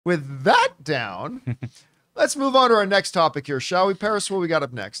with that down, let's move on to our next topic here, shall we, Paris? What we got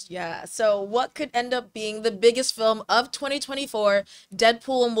up next? Yeah, so what could end up being the biggest film of 2024,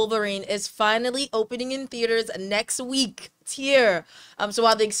 Deadpool and Wolverine, is finally opening in theaters next week. It's here. So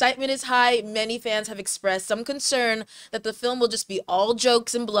while the excitement is high, many fans have expressed some concern that the film will just be all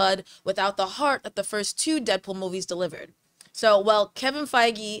jokes and blood without the heart that the first two Deadpool movies delivered. So, well, Kevin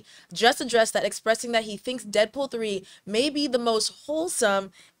Feige just addressed that, expressing that he thinks Deadpool 3 may be the most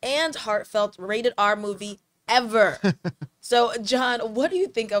wholesome and heartfelt rated R movie ever. So, John, what do you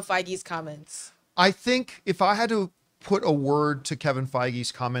think of Feige's comments? I think if I had to put a word to Kevin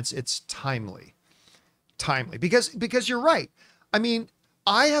Feige's comments, it's timely. Timely. Because you're right. I mean,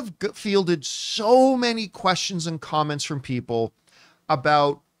 I have fielded so many questions and comments from people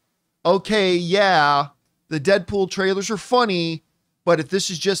about, okay, yeah, the Deadpool trailers are funny, but if this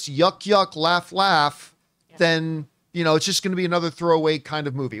is just yuck, yuck, laugh, laugh, then, you know, it's just going to be another throwaway kind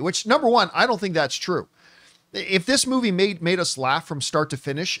of movie, which, number one, I don't think that's true. If this movie made us laugh from start to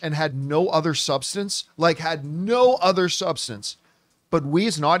finish and had no other substance, but we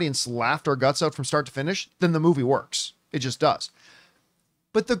as an audience laughed our guts out from start to finish, then the movie works. It just does.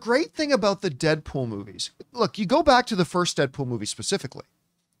 But the great thing about the Deadpool movies, look, you go back to the first Deadpool movie specifically,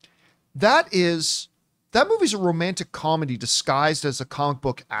 that movie's a romantic comedy disguised as a comic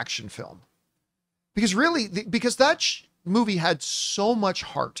book action film. Because really, because that movie had so much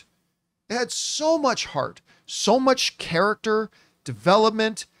heart. It had so much heart, so much character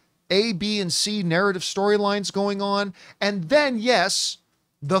development, A, B, and C narrative storylines going on. And then, yes,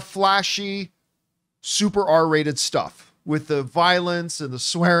 the flashy, super R-rated stuff with the violence and the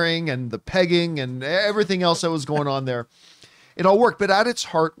swearing and the pegging and everything else that was going on there. It all worked, but at its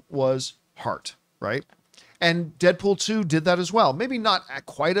heart was heart, right? And Deadpool 2 did that as well. Maybe not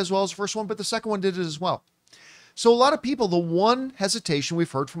quite as well as the first one, but the second one did it as well. So a lot of people, the one hesitation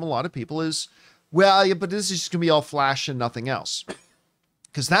we've heard from a lot of people is, well, yeah, but this is just going to be all flash and nothing else.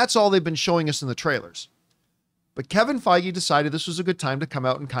 Because that's all they've been showing us in the trailers. But Kevin Feige decided this was a good time to come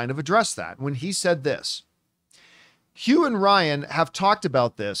out and kind of address that when he said this. Hugh and Ryan have talked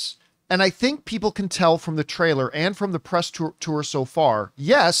about this, and I think people can tell from the trailer and from the press tour so far,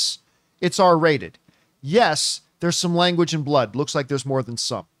 yes, it's R-rated. Yes, there's some language and blood. Looks like there's more than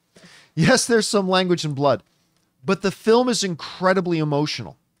some. Yes, there's some language and blood. But the film is incredibly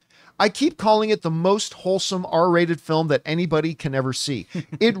emotional. I keep calling it the most wholesome R-rated film that anybody can ever see.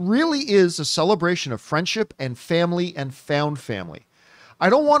 It really is a celebration of friendship and family and found family. I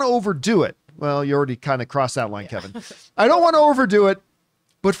don't want to overdo it. Well, you already kind of crossed that line, Kevin. I don't want to overdo it,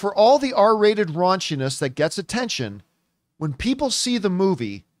 but for all the R-rated raunchiness that gets attention, when people see the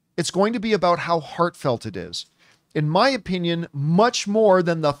movie, it's going to be about how heartfelt it is. In my opinion, much more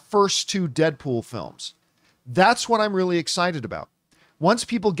than the first two Deadpool films. That's what I'm really excited about. Once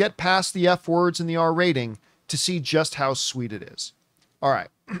people get past the F words and the R rating to see just how sweet it is. All right.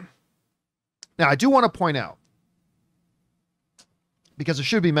 Now, I do want to point out, because it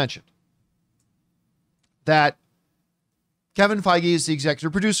should be mentioned, that Kevin Feige is the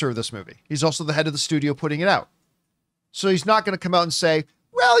executive producer of this movie. He's also the head of the studio putting it out. So he's not going to come out and say,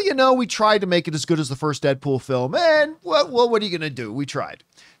 well, you know, we tried to make it as good as the first Deadpool film, and well, what are you going to do? We tried.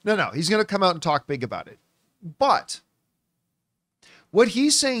 No, he's going to come out and talk big about it. But what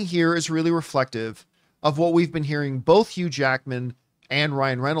he's saying here is really reflective of what we've been hearing both Hugh Jackman and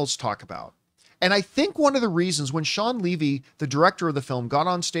Ryan Reynolds talk about. And I think one of the reasons when Sean Levy, the director of the film, got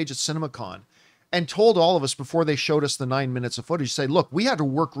on stage at CinemaCon and told all of us before they showed us the 9 minutes of footage, say, look, we had to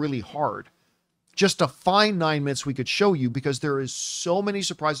work really hard just to find 9 minutes we could show you because there is so many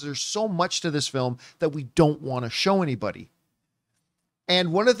surprises. There's so much to this film that we don't want to show anybody.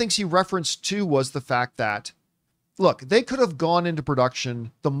 And one of the things he referenced too was the fact that, look, they could have gone into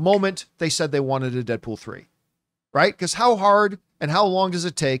production the moment they said they wanted a Deadpool 3, right? Because how hard and how long does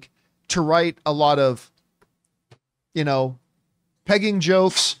it take to write a lot of, you know, pegging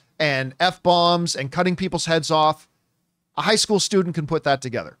jokes and F-bombs and cutting people's heads off? A high school student can put that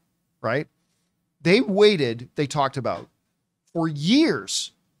together, right? They waited, they talked about, for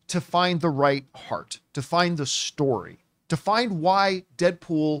years to find the right heart, to find the story, to find why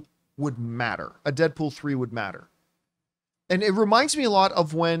Deadpool would matter. A Deadpool 3 would matter. And it reminds me a lot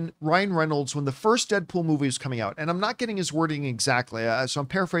of when Ryan Reynolds, when the first Deadpool movie was coming out, and I'm not getting his wording exactly, so I'm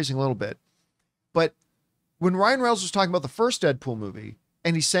paraphrasing a little bit, but when Ryan Reynolds was talking about the first Deadpool movie,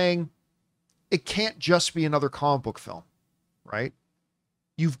 and he's saying, it can't just be another comic book film, right?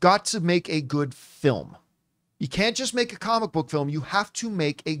 You've got to make a good film. You can't just make a comic book film. You have to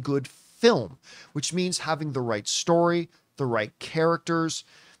make a good film, which means having the right story, the right characters,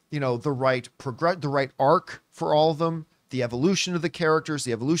 you know, the right arc for all of them, the evolution of the characters,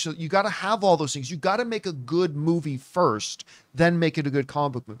 the evolution. You got to have all those things. You got to make a good movie first, then make it a good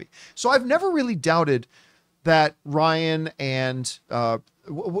comic book movie. So I've never really doubted that Ryan and the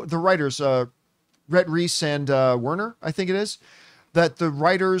writers, Rhett Reese and Werner, I think it is, that the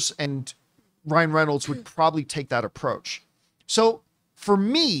writers and Ryan Reynolds would probably take that approach. So for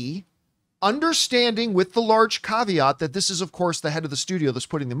me, understanding with the large caveat that this is, of course, the head of the studio that's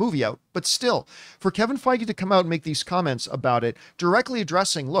putting the movie out, but still, for Kevin Feige to come out and make these comments about it, directly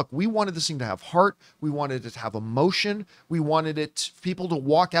addressing, look, we wanted this thing to have heart, we wanted it to have emotion, we wanted people to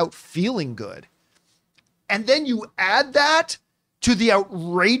walk out feeling good. And then you add that to the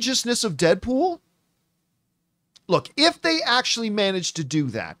outrageousness of Deadpool. Look, if they actually manage to do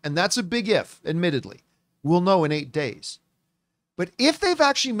that, and that's a big if, admittedly, we'll know in 8 days. But if they've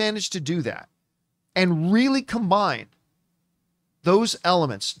actually managed to do that and really combine those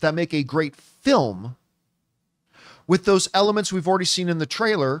elements that make a great film with those elements we've already seen in the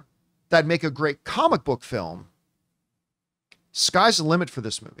trailer that make a great comic book film, sky's the limit for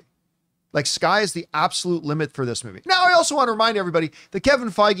this movie. Like, sky is the absolute limit for this movie. Now, I also want to remind everybody that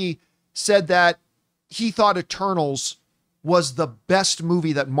Kevin Feige said that he thought Eternals was the best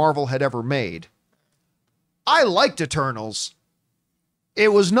movie that Marvel had ever made. I liked Eternals.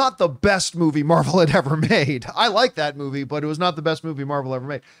 It was not the best movie Marvel had ever made. I like that movie, but it was not the best movie Marvel ever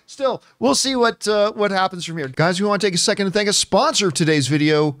made. Still, we'll see what happens from here. Guys, we want to take a second to thank a sponsor of today's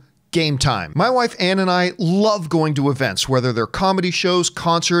video, Gametime. My wife Ann and I love going to events, whether they're comedy shows,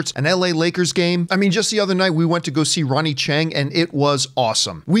 concerts, an LA Lakers game. I mean, just the other night we went to go see Ronnie Chang and it was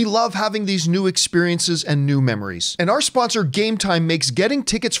awesome. We love having these new experiences and new memories. And our sponsor Gametime makes getting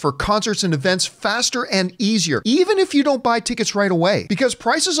tickets for concerts and events faster and easier, even if you don't buy tickets right away. Because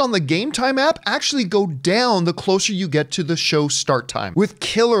prices on the Gametime app actually go down the closer you get to the show start time. With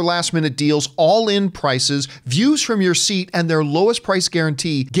killer last minute deals, all-in prices, views from your seat, and their lowest price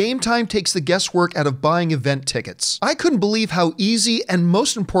guarantee, Gametime takes the guesswork out of buying event tickets. I couldn't believe how easy and,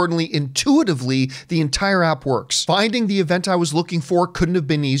 most importantly, intuitively the entire app works. Finding the event I was looking for couldn't have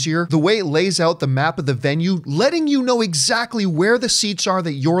been easier. The way it lays out the map of the venue, letting you know exactly where the seats are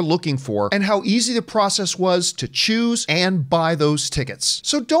that you're looking for, and how easy the process was to choose and buy those tickets.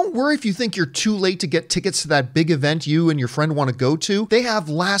 So don't worry if you think you're too late to get tickets to that big event you and your friend want to go to. They have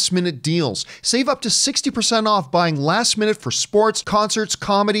last minute deals. Save up to 60% off buying last minute for sports, concerts,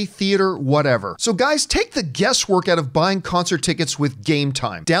 comedy, theater, whatever. So guys, take the guesswork out of buying concert tickets with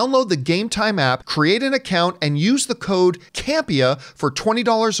Gametime. Download the Gametime app, create an account, and use the code Campea for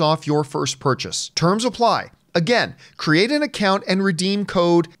 $20 off your first purchase. Terms apply. Again, create an account and redeem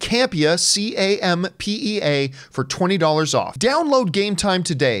code Campea, C-A-M-P-E-A, for $20 off. Download Gametime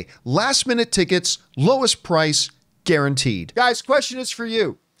today. Last minute tickets, lowest price, guaranteed. Guys, question is for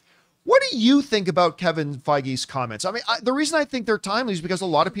you. What do you think about Kevin Feige's comments? I mean, the reason I think they're timely is because a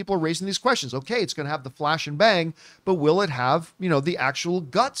lot of people are raising these questions. Okay, it's going to have the flash and bang, but will it have, the actual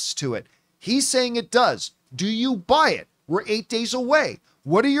guts to it? He's saying it does. Do you buy it? We're 8 days away.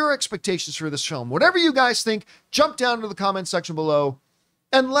 What are your expectations for this film? Whatever you guys think, jump down into the comment section below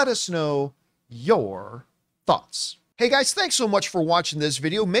and let us know your thoughts. Hey guys, thanks so much for watching this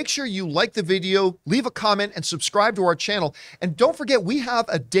video. Make sure you like the video, leave a comment, and subscribe to our channel. And don't forget, we have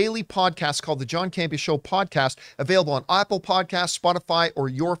a daily podcast called the John Campea Show podcast, available on Apple Podcasts, Spotify, or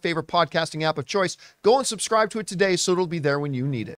your favorite podcasting app of choice. Go and subscribe to it today so it'll be there when you need it.